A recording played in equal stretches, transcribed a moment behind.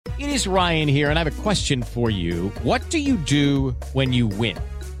It is Ryan here, and I have a question for you. What do you do when you win?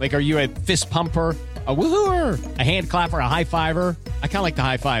 Like, are you a fist pumper, a woohooer, a hand clapper, a high fiver? I kind of like the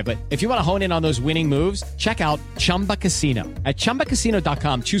high five, but if you want to hone in on those winning moves, check out Chumba Casino. At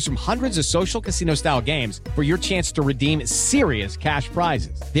ChumbaCasino.com, choose from hundreds of social casino-style games for your chance to redeem serious cash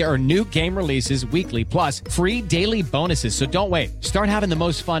prizes. There are new game releases weekly, plus free daily bonuses. So don't wait. Start having the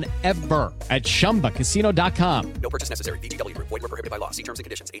most fun ever at ChumbaCasino.com. No purchase necessary. VGW Group. Void where prohibited by law. See terms and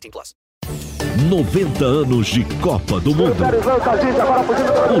conditions. 18+. 90 anos de Copa do Mundo.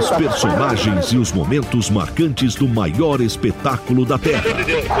 Os personagens e os momentos marcantes do maior espetáculo da Terra.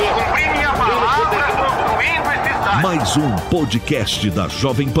 Mais um podcast da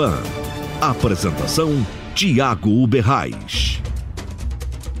Jovem Pan. Apresentação: Tiago Uberrais.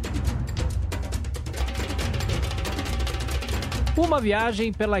 Uma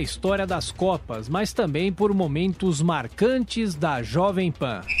viagem pela história das Copas, mas também por momentos marcantes da Jovem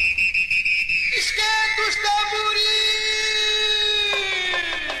Pan. Esquenta os tamborins!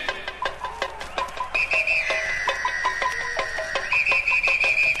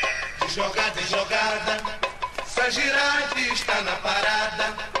 De jogada em jogada, Sangirardi está na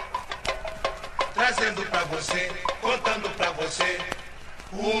parada, trazendo pra você, contando pra você,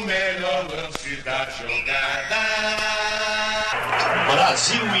 o melhor lance da jogada.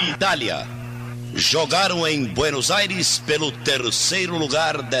 Brasil e Itália jogaram em Buenos Aires pelo terceiro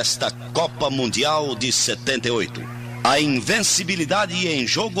lugar desta Copa Mundial de 78. A invencibilidade em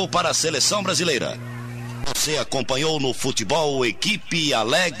jogo para a seleção brasileira. Você acompanhou no futebol equipe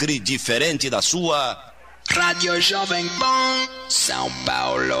alegre diferente da sua Rádio Jovem Pan, São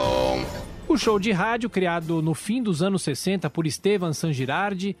Paulo. O show de rádio, criado no fim dos anos 60 por Estevan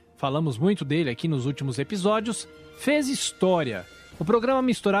Sangirardi, falamos muito dele aqui nos últimos episódios, fez história. O programa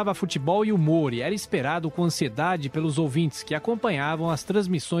misturava futebol e humor e era esperado com ansiedade pelos ouvintes que acompanhavam as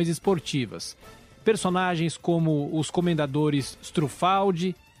transmissões esportivas. Personagens como os comendadores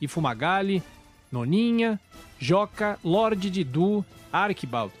Strufaldi e Fumagalli, Noninha, Joca, Lorde Didu,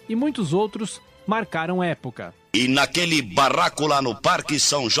 Archibald e muitos outros marcaram época. E naquele barraco lá no Parque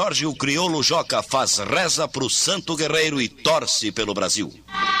São Jorge, o crioulo Joca faz reza pro Santo Guerreiro e torce pelo Brasil.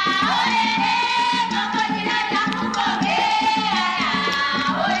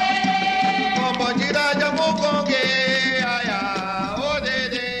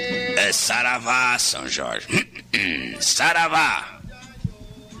 É Saravá, São Jorge. Saravá.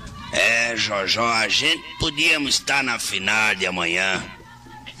 É, Jojó, a gente podíamos estar na final de amanhã.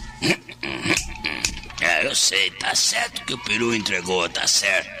 É, eu sei, tá certo que o Peru entregou, tá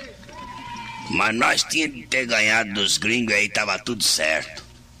certo. Mas nós tínhamos de ter ganhado dos gringos aí, tava tudo certo.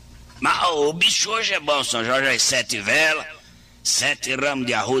 Mas o bicho hoje é bom, São Jorge, as 7 velas, 7 ramos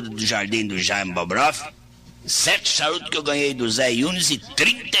de arruda do jardim do Jaime Bobroff, 7 charutos que eu ganhei do Zé Yunes e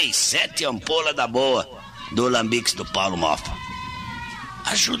 37 ampolas da boa do Lambix do Paulo Mofa.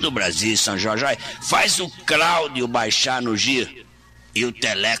 Ajuda o Brasil, São Jorge. Faz o Cláudio baixar no Giro e o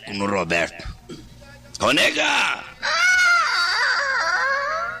Teleco no Roberto. Ô, nega!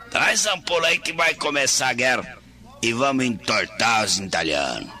 Traz a ampola aí que vai começar a guerra e vamos entortar os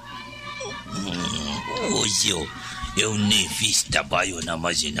italianos. Hoje eu nem fiz trabalho na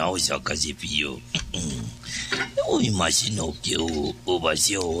marginal, já Casipio. Eu imagino que o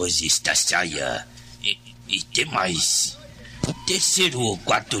Brasil hoje está saia e tem mais. Terceiro ou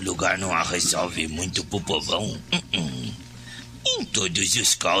quarto lugar não resolve muito pro povão. Em todos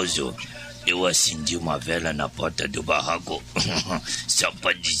os casos, eu acendi uma vela na porta do barraco só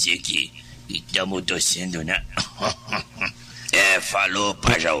pra dizer que estamos torcendo, né? É, falou,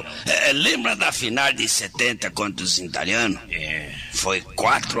 Pajão. Lembra da final de 70 contra os italianos? Foi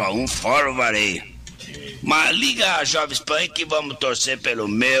 4-1 fora o vareio. Mas liga a Jovem Pan que vamos torcer pelo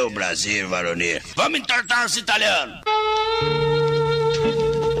meu Brasil, varoneiro. Vamos entortar os italianos.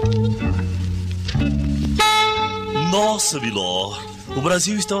 Nossa, Miló, o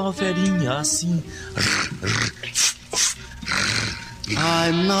Brasil está uma ferinha assim.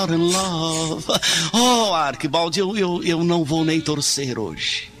 I'm not in love. Oh, Archibald, eu não vou nem torcer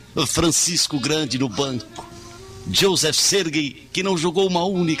hoje. Francisco Grande no banco, Joseph Sergei, que não jogou uma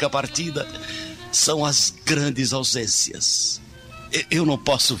única partida. São as grandes ausências. Eu não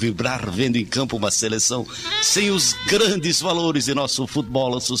posso vibrar vendo em campo uma seleção sem os grandes valores de nosso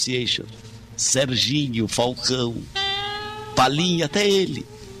Football Association. Serginho, Falcão, Palinha, até ele,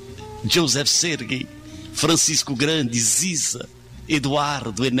 Joseph Sergei, Francisco Grande, Ziza,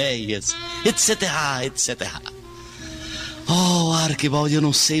 Eduardo, Enéas, etc, etc. Oh, Archibald, eu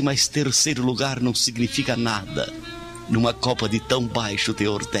não sei, mas terceiro lugar não significa nada numa Copa de tão baixo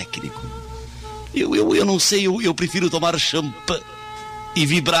teor técnico. Eu não sei, eu prefiro tomar champanhe e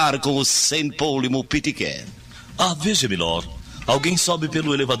vibrar com o Saint Paul e meu pitiquer. Ah, veja, milord. Alguém sobe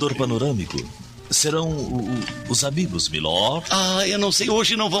pelo elevador panorâmico. Serão os amigos, milord? Ah, eu não sei.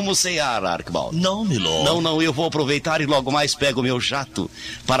 Hoje não vamos cear, Archibald. Não, milord. Não. Eu vou aproveitar e logo mais pego o meu jato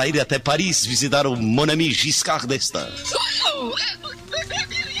para ir até Paris visitar o mon ami Giscard d'Estaing.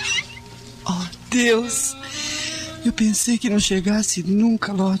 Oh, Deus. Eu pensei que não chegasse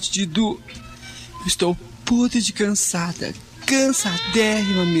nunca, Lorde Didou. Eu estou podre de cansada.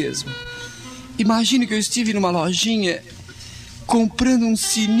 Cansadérrima mesmo. Imagine que eu estive numa lojinha comprando um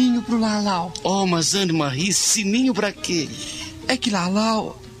sininho pro Lalau. Oh, mas Anne-Marie, sininho pra quê? É que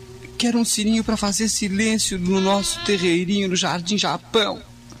Lalau quer um sininho pra fazer silêncio no nosso terreirinho no Jardim Japão.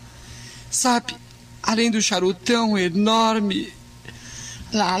 Sabe, além do charutão enorme,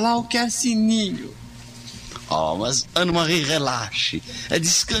 Lalau quer sininho. Oh, mas Anne-Marie, relaxe.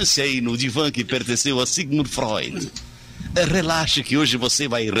 Descanse aí no divã que pertenceu a Sigmund Freud. Relaxe que hoje você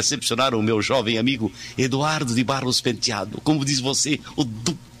vai recepcionar o meu jovem amigo Eduardo de Barros Penteado. Como diz você, o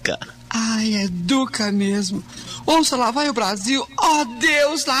Duca. Ai, é Duca mesmo. Ouça, lá vai o Brasil. Oh,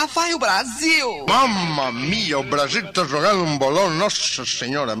 Deus, lá vai o Brasil. Mamma mia, o Brasil está jogando um bolão, nossa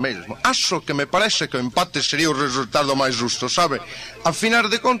senhora mesmo. Acho que me parece que o empate seria o resultado mais justo, sabe? Afinal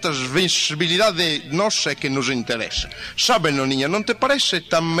de contas, vencibilidade nossa é que nos interessa. Sabe, Noninha, não te parece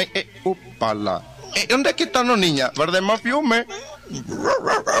também... Opa lá. E onde é que está Noninha? Guarda fiume?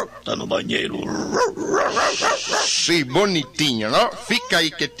 Tá no banheiro. Sim, bonitinha, não? Fica aí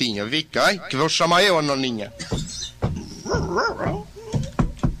quietinha, fica aí, que vou chamar eu a Noninha.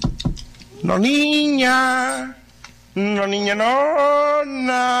 Noninha! Noninha,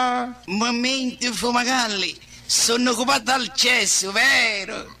 nonna! Momento, Fumagalli. Sono occupata al cesso,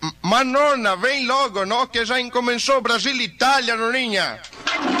 vero? Ma nonna, vem logo, no? Che già incominciò Brasil-Italia, Noninha!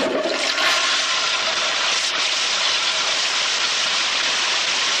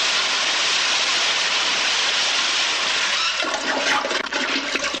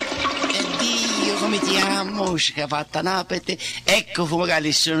 Come ti amo, scavattanapete. Ecco,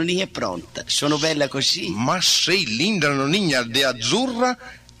 Fumagalli, sono lì e pronta. Sono bella così. Ma sei linda, Noninha, de azzurra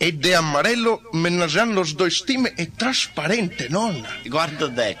e de amarello, menaggiando los dois time, è trasparente, nonna. Guarda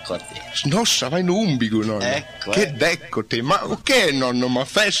decote. Nossa, vai no umbigo, nonna. Ecco, che decote, ma che è, nonno, ma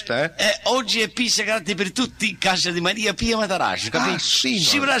festa, eh? Oggi è pizza gratis per tutti in casa di Maria Pia Matarazzo, capito? Ah, sì,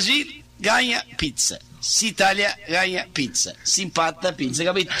 Si nonna. Brasil, ganha pizza. Si Italia, ganha pizza. Si impatta pizza,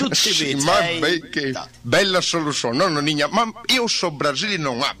 capito? Tutte Sì, pizze. ma che bella soluzione, no, Noninha, ma io so Brasile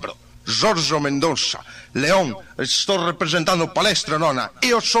non apro. Giorgio Mendonça, Leon, sto rappresentando palestra, nonna.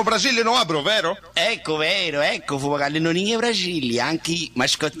 Io so Brasile non apro, vero? Ecco, vero, ecco, Fumagalli, non è Brasile, anche i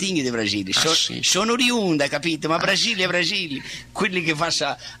mascottini di Brasile. Sì. Sono oriunda, capito? Ma Brasile è Brasile. Quelli che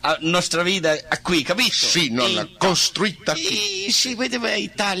fanno la nostra vita a qui, capito? Sì, nonna, costruita qui. Sì, vedete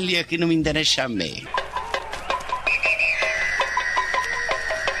Italia che non mi interessa a me.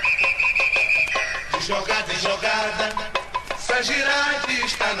 Jogada, Sagirade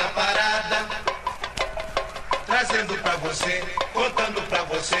está na parada, trazendo pra você, contando pra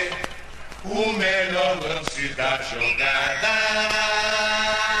você, o melhor lance da jogada.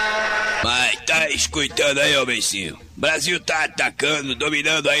 Mas tá escutando aí, ô Bencinho? Brasil tá atacando,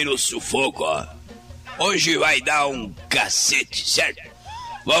 dominando aí no sufoco, ó. Hoje vai dar um cacete, certo?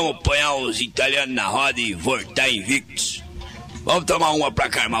 Vamos apanhar os italianos na roda e voltar invictos. Vamos tomar uma pra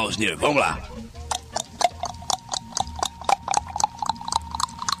calmar os nervos, vamos lá.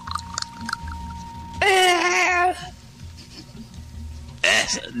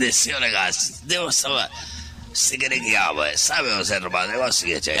 Desceu o negócio, deu só uma segreguiava, sabe, Zé Romano? O negócio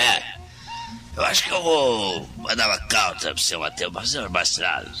é o seguinte, eu acho que eu vou mandar uma carta pro seu Matheus, fazer uma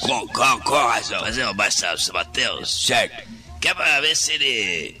bastrada. Com razão. Fazer uma bastrada pro seu Matheus. Certo. Que é pra ver se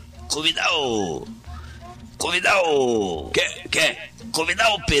ele convidar o... Quer? Convidar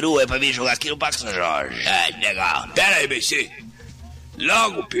o Peru aí pra vir jogar aqui no Parque São Jorge. Legal. Pera aí, BC.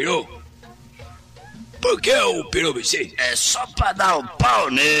 Logo o Peru? Por que o Peru, BC? É só pra dar um pau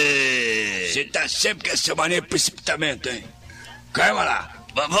nele. Você tá sempre com essa mania de precipitamento, hein? Calma lá.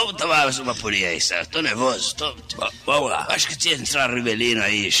 Vamos tomar uma purinha aí, certo? Tô nervoso, Vamos lá. Acho que tinha que entrar Rivelino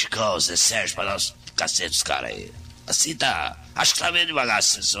aí, Chicão, Zé Sérgio, pra dar uns cacete dos caras aí. Assim tá... Acho que tá meio devagar,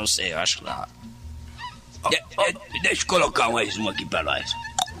 não sei, eu acho que tá... Deixa eu colocar mais um aqui pra nós.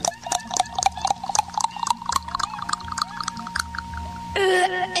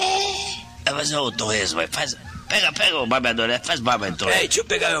 Vai fazer o torresmo, vai. Pega o barbeador, né? Faz barba então. Deixa eu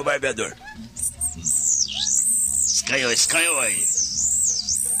pegar meu barbeador. Escanhou aí.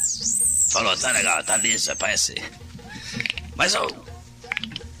 Falou, tá legal, tá liso, parece. Mas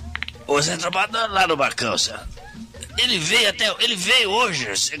o Zé trabalha lá no barcão, senhor. ele veio hoje,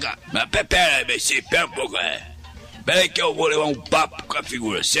 mas pera aí, Messi, pera um pouco, Pera aí que eu vou levar um papo com a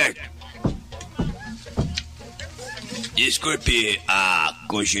figura, certo? Desculpe a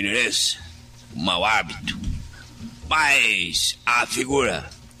congenilez, o mau hábito, mas a figura,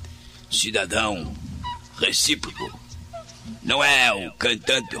 cidadão recíproco, não é o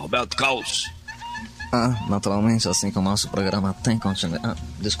cantante Roberto Carlos? Naturalmente, assim que o nosso programa tem continuidade.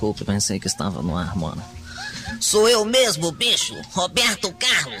 Desculpe, pensei que estava no ar, Mora. Sou eu mesmo, bicho, Roberto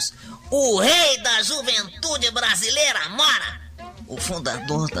Carlos, o rei da juventude brasileira, Mora. O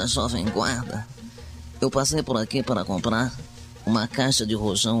fundador da Jovem Guarda. Eu passei por aqui para comprar uma caixa de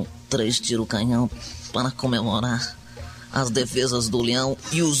rojão 3 tiro-canhão para comemorar as defesas do Leão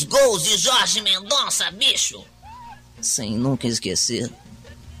e os gols de Jorge Mendonça, bicho. Sem nunca esquecer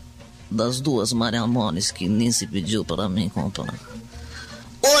das 2 Mariamones que Nice pediu para mim comprar.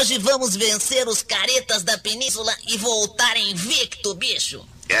 Hoje vamos vencer os caretas da península e voltar invicto, bicho.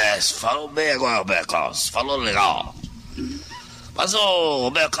 Falou bem agora, Roberto Carlos. Falou legal. Mas,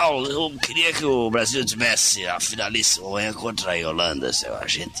 Roberto Carlos, eu queria que o Brasil tivesse a finalíssima amanhã contra a Holanda, seu. A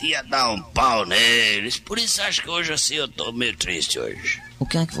gente ia dar um pau neles. Por isso acho que hoje assim eu tô meio triste hoje. O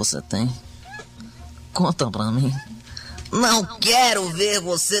que é que você tem? Conta pra mim. Não quero ver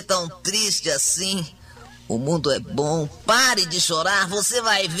você tão triste assim. O mundo é bom. Pare de chorar, você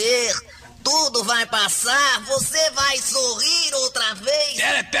vai ver. Tudo vai passar, você vai sorrir outra vez.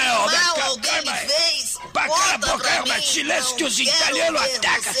 Pera, Roberto, mal alguém me fez. Cala a boca, Roberto, silêncio que os italianos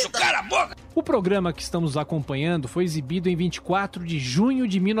atacam, cala a boca. O programa que estamos acompanhando foi exibido em 24 de junho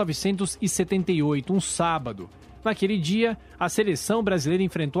de 1978, um sábado. Naquele dia, a seleção brasileira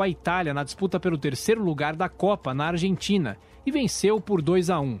enfrentou a Itália na disputa pelo 3º lugar da Copa na Argentina e venceu por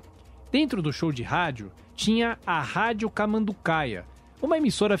 2-1. Dentro do show de rádio, tinha a Rádio Camanducaia, uma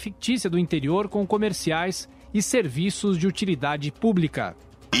emissora fictícia do interior com comerciais e serviços de utilidade pública.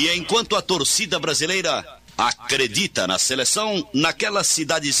 E enquanto a torcida brasileira acredita na seleção, naquela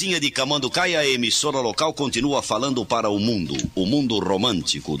cidadezinha de Camanducaia, a emissora local continua falando para o mundo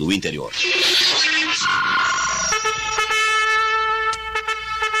romântico do interior.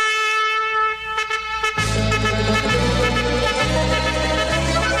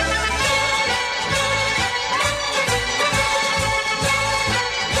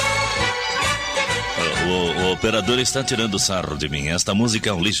 O operador está tirando sarro de mim. Esta música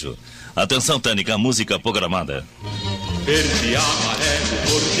é um lixo. Atenção, técnica, música programada. Verde, amarelo,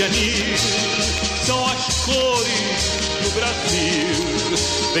 cor de anil, são as cores do Brasil.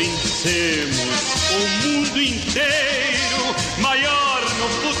 Vencemos o mundo inteiro, maior no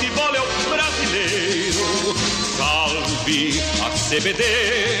futebol é o brasileiro. Salve a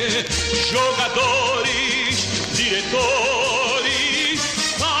CBD, jogadores, diretores.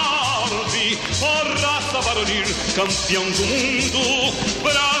 Salve a raça varonil, campeão do mundo,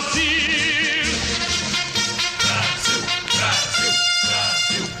 Brasil.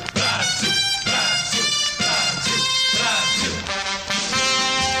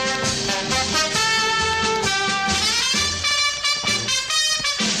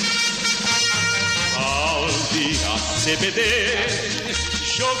 CBD,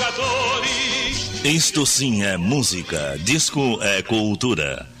 jogadores. Isto sim é música, disco é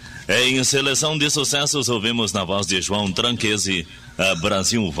cultura. Em seleção de sucessos ouvimos na voz de João Tranquese,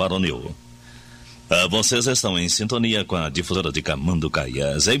 Brasil Varonil. Vocês estão em sintonia com a difusora de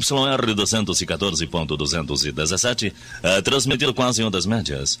Camanducaia, ZYR 214.217, transmitido quase em ondas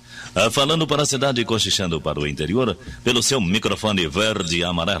médias, falando para a cidade e cochichando para o interior, pelo seu microfone verde e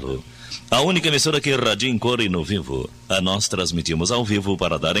amarelo. A única emissora que radia em cor e no vivo. Nós transmitimos ao vivo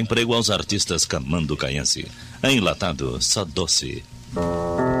para dar emprego aos artistas camanducaiense. Enlatado, só doce.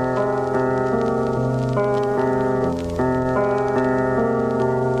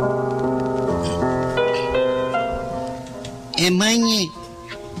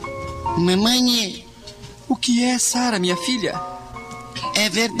 Mamãe. O que é, Sara, minha filha? É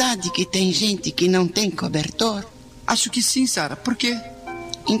verdade que tem gente que não tem cobertor? Acho que sim, Sara. Por quê?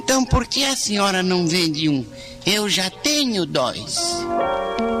 Então por que a senhora não vende um? Eu já tenho 2.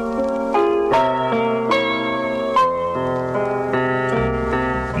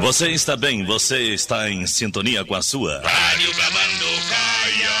 Você está bem, você está em sintonia com a sua Rádio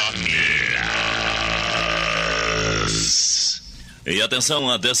Camanducaia. E atenção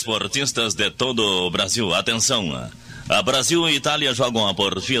a desportistas de todo o Brasil, atenção. A Brasil e Itália jogam a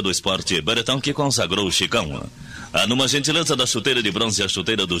porfia do esporte Beretão que consagrou o Chicão. Numa gentileza da chuteira de bronze, a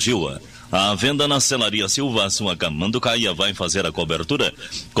chuteira do Gil, a venda na Celaria Silva, sua Camanducaia vai fazer a cobertura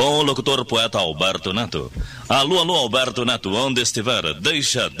com o locutor poeta Alberto Neto. Alô, Alberto Neto, onde estiver,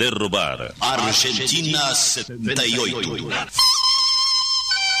 deixa derrubar. Argentina 78.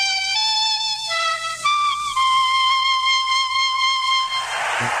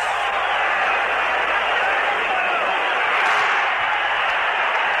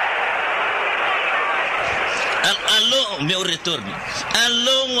 Alô, meu retorno.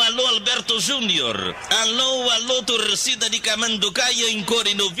 Alô, Alberto Júnior. Alô, torcida de Camanducaia em cor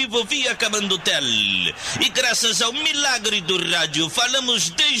e no vivo via Camandutel. E graças ao milagre do rádio, falamos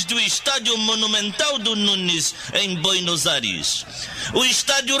desde o Estádio Monumental do Nunes, em Buenos Aires. O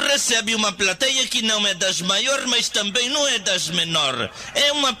estádio recebe uma plateia que não é das maiores, mas também não é das menores.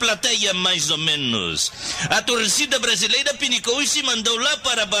 É uma plateia mais ou menos. A torcida brasileira pinicou e se mandou lá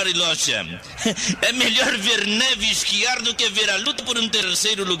para Bariloche. É melhor ver neve esquiar do que ver a luta por um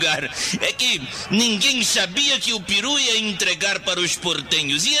terceiro lugar. É que ninguém sabia que o Peru ia entregar para os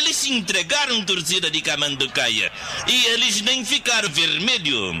portenhos. E eles se entregaram, torcida de Camanducaia. E eles nem ficaram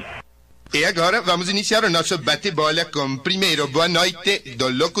vermelho. E agora vamos iniciar o nosso bate-bola com primeiro boa noite do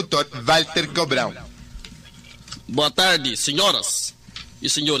locutor Walter Cobrão. Boa tarde, senhoras e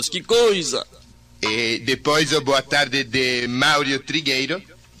senhores, que coisa! E depois o boa tarde de Mário Trigueiro.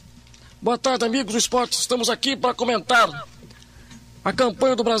 Boa tarde, amigos do esporte. Estamos aqui para comentar a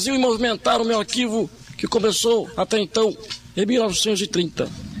campanha do Brasil e movimentar o meu arquivo que começou até então, em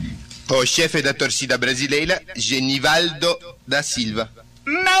 1930. O chefe da torcida brasileira, Genivaldo da Silva.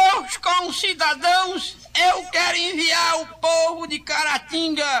 Meus concidadãos, eu quero enviar o povo de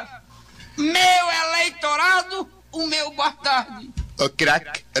Caratinga, meu eleitorado, o meu boa tarde. O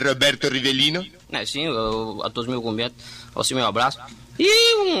craque, Roberto Rivelino. Sim, a todos meus cumprimentos, ao meu abraço.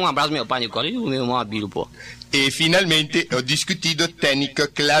 E um abraço meu pai Nicola e o meu irmão Abílio, pô. E finalmente o discutido técnico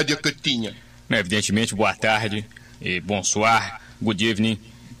Cláudio Coutinho. Evidentemente, boa tarde, e bonsoir, good evening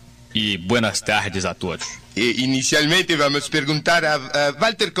e buenas tardes a todos. E inicialmente vamos perguntar a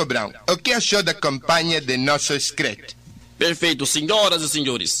Walter Cobrão o que achou da campanha de nosso Screte. Perfeito, senhoras e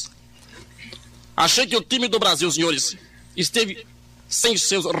senhores. Achei que o time do Brasil, senhores, esteve sem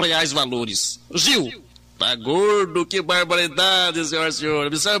seus reais valores. Gil, tá gordo, que barbaridade, senhor.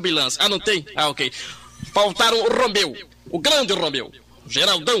 Me sai o bilanço. Não tem? Ok. Faltaram o Romeu, o grande Romeu,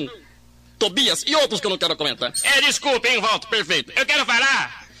 Geraldão, Tobias e outros que eu não quero comentar. Desculpe, hein, Walter. Perfeito. Eu quero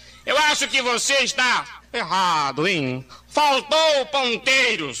falar. Eu acho que você está errado, hein? Faltou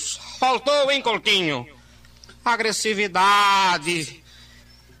ponteiros. Faltou, hein, Coutinho? Agressividade.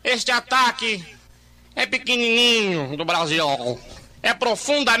 Este ataque é pequenininho do Brasil. É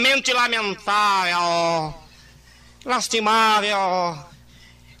profundamente lamentável. Lastimável.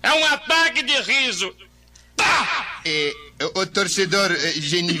 É um ataque de riso. O torcedor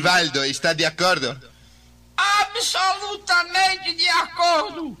Genivaldo está de acordo? Absolutamente de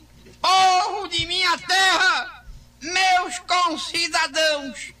acordo. Povo de minha terra, meus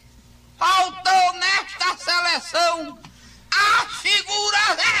concidadãos, faltou nesta seleção as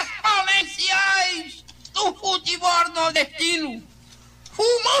figuras exponenciais do futebol nordestino.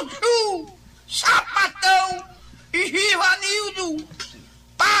 Fumanchu, Sapatão, Givanildo,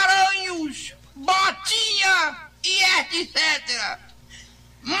 Paranhos, Botinha e etc.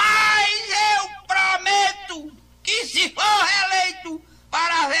 Mas eu prometo que se for reeleito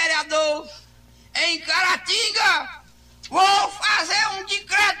para vereador em Caratinga, vou fazer um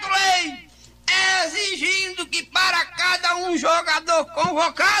decreto-lei exigindo que para cada um jogador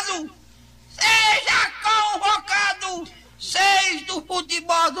convocado, seja convocado 6 do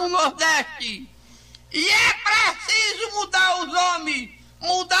futebol do Nordeste. E é preciso mudar os homens,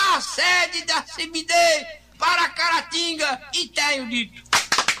 mudar a sede da CBD para Caratinga e tenho dito.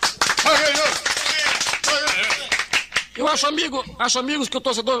 Eu acho, amigos, que o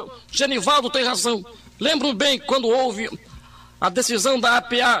torcedor Genivaldo tem razão. Lembro bem quando houve a decisão da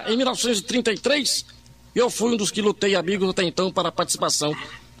APA em 1933, eu fui um dos que lutei, amigos, até então, para a participação.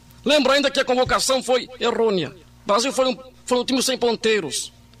 Lembro ainda que a convocação foi errônea. O Brasil foi um time sem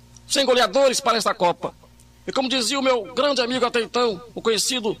ponteiros, sem goleadores para esta Copa. E como dizia o meu grande amigo até então, o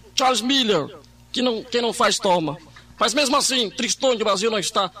conhecido Charles Miller, quem não faz toma. Mas mesmo assim, tristonho o Brasil não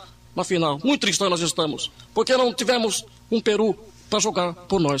está na final. Muito tristonho nós estamos, porque não tivemos um Peru para jogar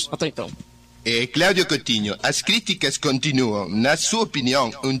por nós até então. Cláudio Coutinho, as críticas continuam. Na sua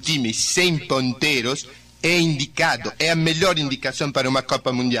opinião, um time sem ponteiros é indicado, é a melhor indicação para uma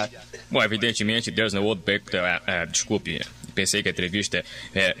Copa Mundial? Bom, evidentemente, there's no old back, desculpe, Pensei que a entrevista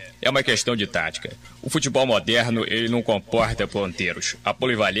é uma questão de tática. O futebol moderno, ele não comporta ponteiros. A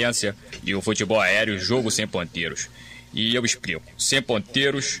polivalência e o futebol aéreo, jogo sem ponteiros. E eu explico. Sem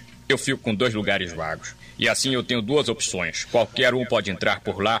ponteiros, eu fico com 2 lugares vagos. E assim eu tenho 2 opções. Qualquer um pode entrar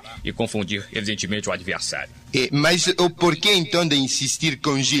por lá e confundir, evidentemente, o adversário. Mas o porquê, então, de insistir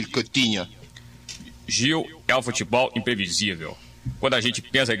com Gil, Coutinho? Gil é um futebol imprevisível. Quando a gente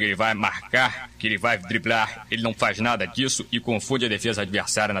pensa que ele vai marcar, que ele vai driblar, ele não faz nada disso e confunde a defesa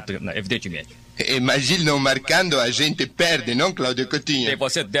adversária, evidentemente. Mas Gil não marcando, a gente perde, não, Cláudio Coutinho? E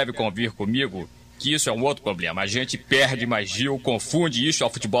você deve convir comigo que isso é um outro problema. A gente perde, mas Gil confunde isso ao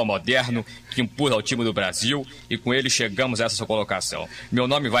futebol moderno que impulsa ao time do Brasil e com ele chegamos a essa colocação. Meu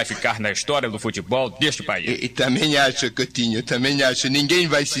nome vai ficar na história do futebol deste país. E também acho, Coutinho, também acho. Ninguém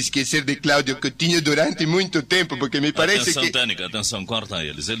vai se esquecer de Cláudio Coutinho durante muito tempo, porque me parece atenção, que... Técnica, atenção, corta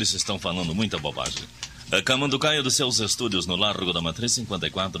eles. Eles estão falando muita bobagem. Camanducaia dos seus estúdios no Largo da Matriz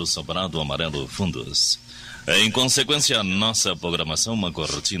 54, Sobrado Amarelo Fundos. Em consequência, nossa programação, uma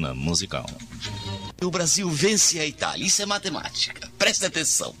cortina musical. O Brasil vence a Itália, isso é matemática. Presta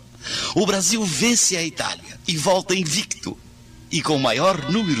atenção. O Brasil vence a Itália e volta invicto e com o maior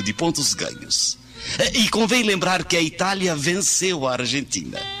número de pontos ganhos. E convém lembrar que a Itália venceu a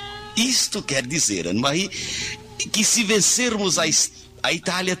Argentina. Isto quer dizer, Anne-Marie, que se vencermos a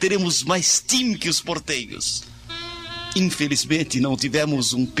Itália, teremos mais time que os portenhos. Infelizmente, não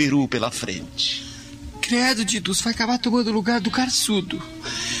tivemos um Peru pela frente. Credo, Didus, vai acabar tomando o lugar do Carçudo.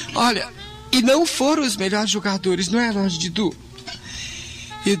 Olha, e não foram os melhores jogadores, não é, Lorde Didu?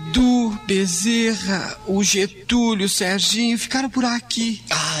 Edu, Bezerra, o Getúlio, o Serginho ficaram por aqui.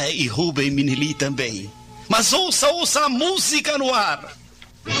 Ah, e Rubem Minelli também. Mas ouça a música no ar.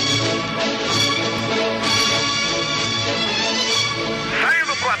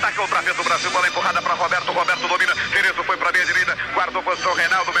 Pro ataque outra vez o Brasil, bola empurrada para Roberto domina, Cerezo foi para meia direita, guardou posição,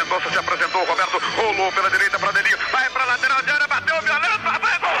 Reinaldo Mendonça se apresentou, Roberto rolou pela direita para Delinho, vai para lateral de área, bateu violento,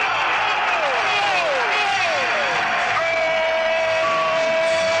 vai gol!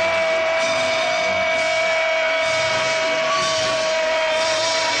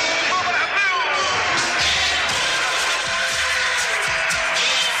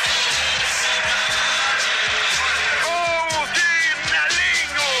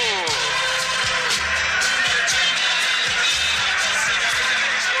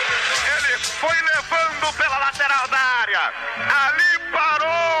 Ali parou,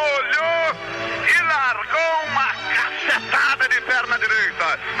 olhou e largou uma cacetada de perna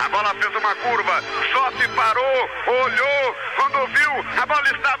direita. A bola fez uma curva, só se parou, olhou, quando viu, a bola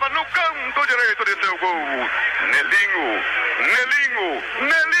estava no canto direito de seu gol. Nelinho,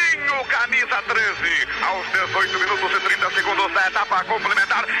 camisa 13. Aos 18 minutos e 30 segundos da etapa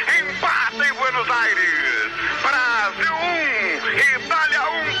complementar, empate em Buenos Aires. Brasil 1, Itália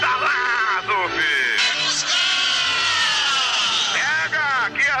 1, tá lá, Zufi.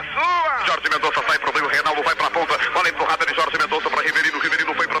 Aqui é a sua. Jorge Mendonça sai pro meio, Reinaldo vai pra ponta. Bola empurrada de Jorge Mendonça pra Riverino.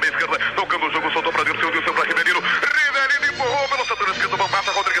 Riverino foi pra meia esquerda, tocando o jogo, soltou pra Dirceu, Dirceu pra Riverino. Riverino empurrou pelo setor esquerdo,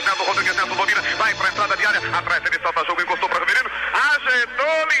 Bombata, Rodrigues Neto domina, vai pra entrada de área. Atrás ele salta jogo, encostou pra Riverino.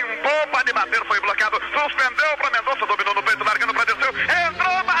 Ajeitou, limpou, pode bater, foi bloqueado. Suspendeu pra Mendonça, dominou no peito, largando pra Dirceu.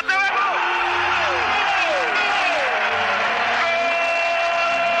 Entrou, bateu, errou.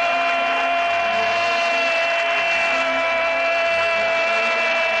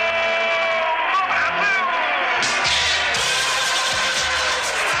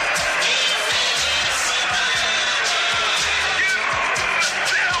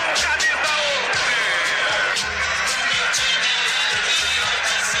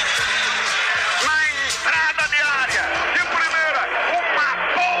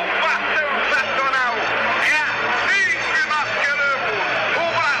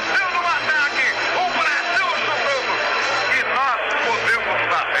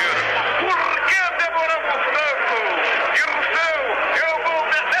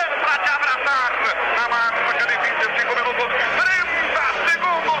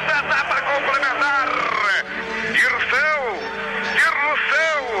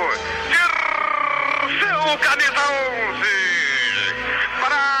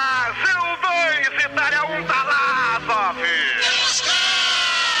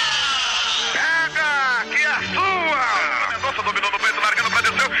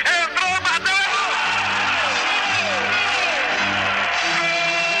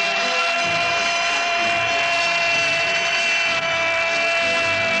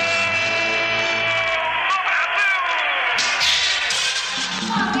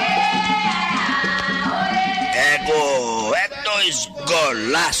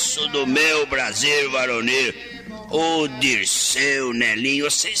 golaço do meu Brasil varonil. O Dirceu,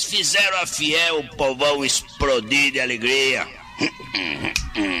 Nelinho, vocês fizeram a fiel o povão explodir de alegria.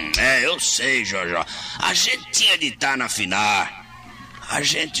 Eu sei, Jorjó. A gente tinha de estar na final. A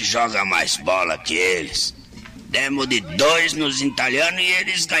gente joga mais bola que eles. Demos de 2 nos italianos e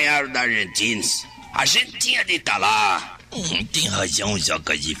eles ganharam da Argentina. A gente tinha de estar lá. Tem razão,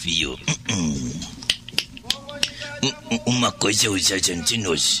 Zaca de Fio. Uma coisa os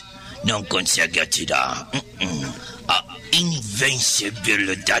argentinos não conseguem atirar. A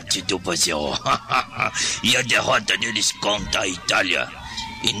invencibilidade do Brasil. E a derrota deles contra a Itália.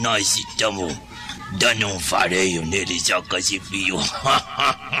 E nós estamos dando um vareio neles, Zaca de Fio.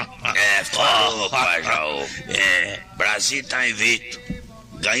 Falou, Pajau. Brasil tá invicto.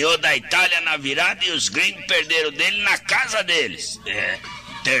 Ganhou da Itália na virada e os gringos perderam dele na casa deles.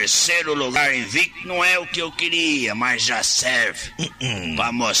 Terceiro lugar invicto não é o que eu queria, mas já serve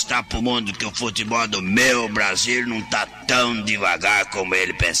pra mostrar pro mundo que o futebol do meu Brasil não tá tão devagar como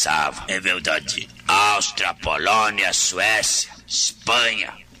ele pensava. É verdade. Áustria, Polônia, Suécia,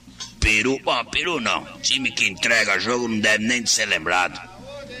 Espanha, Peru. Bom, Peru não. Time que entrega jogo não deve nem de ser lembrado.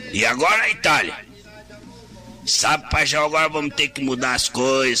 E agora a Itália. Sabe, Pajão, agora vamos ter que mudar as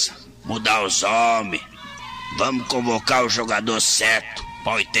coisas, mudar os homens. Vamos convocar o jogador certo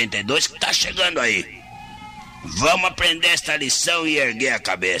para 82 que tá chegando aí. Vamos aprender esta lição e erguer a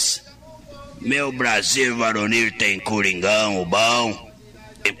cabeça. Meu Brasil varonil tem Coringão, o bom.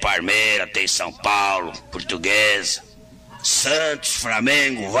 Tem Palmeiras, tem São Paulo, Portuguesa, Santos,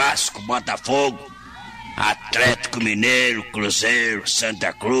 Flamengo, Vasco, Botafogo, Atlético Mineiro, Cruzeiro,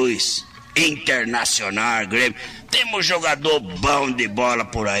 Santa Cruz, Internacional, Grêmio. Temos jogador bom de bola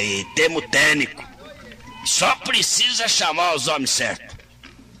por aí, temos técnico. Só precisa chamar os homens certos.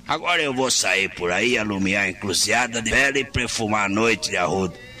 Agora eu vou sair por aí, alumiar a encruzilhada de vela e perfumar a noite de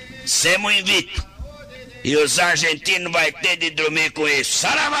arruda. Semos invicto. E os argentinos vai ter de dormir com isso.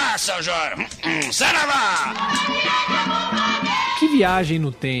 Saravá, São Jorge! Saravá! Que viagem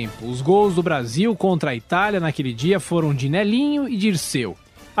no tempo. Os gols do Brasil contra a Itália naquele dia foram de Nelinho e Dirceu.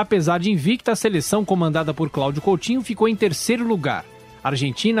 Apesar de invicta, a seleção comandada por Cláudio Coutinho ficou em terceiro lugar. A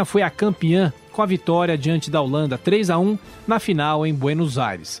Argentina foi a campeã com a vitória diante da Holanda 3-1 na final em Buenos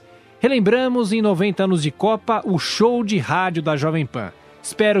Aires. Relembramos em 90 anos de Copa o show de rádio da Jovem Pan.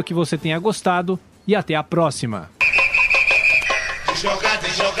 Espero que você tenha gostado e até a próxima. De jogada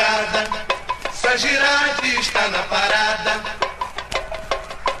em jogada, Sagirade está na parada,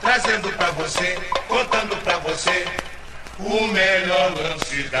 trazendo pra você, contando pra você o melhor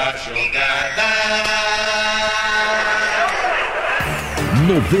lance da jogada.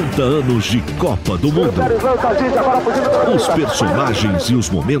 90 anos de Copa do Mundo. Os personagens e os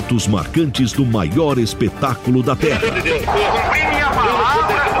momentos marcantes do maior espetáculo da Terra.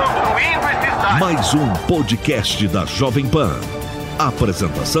 Mais um podcast da Jovem Pan.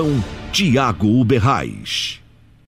 Apresentação: Tiago Uberrais.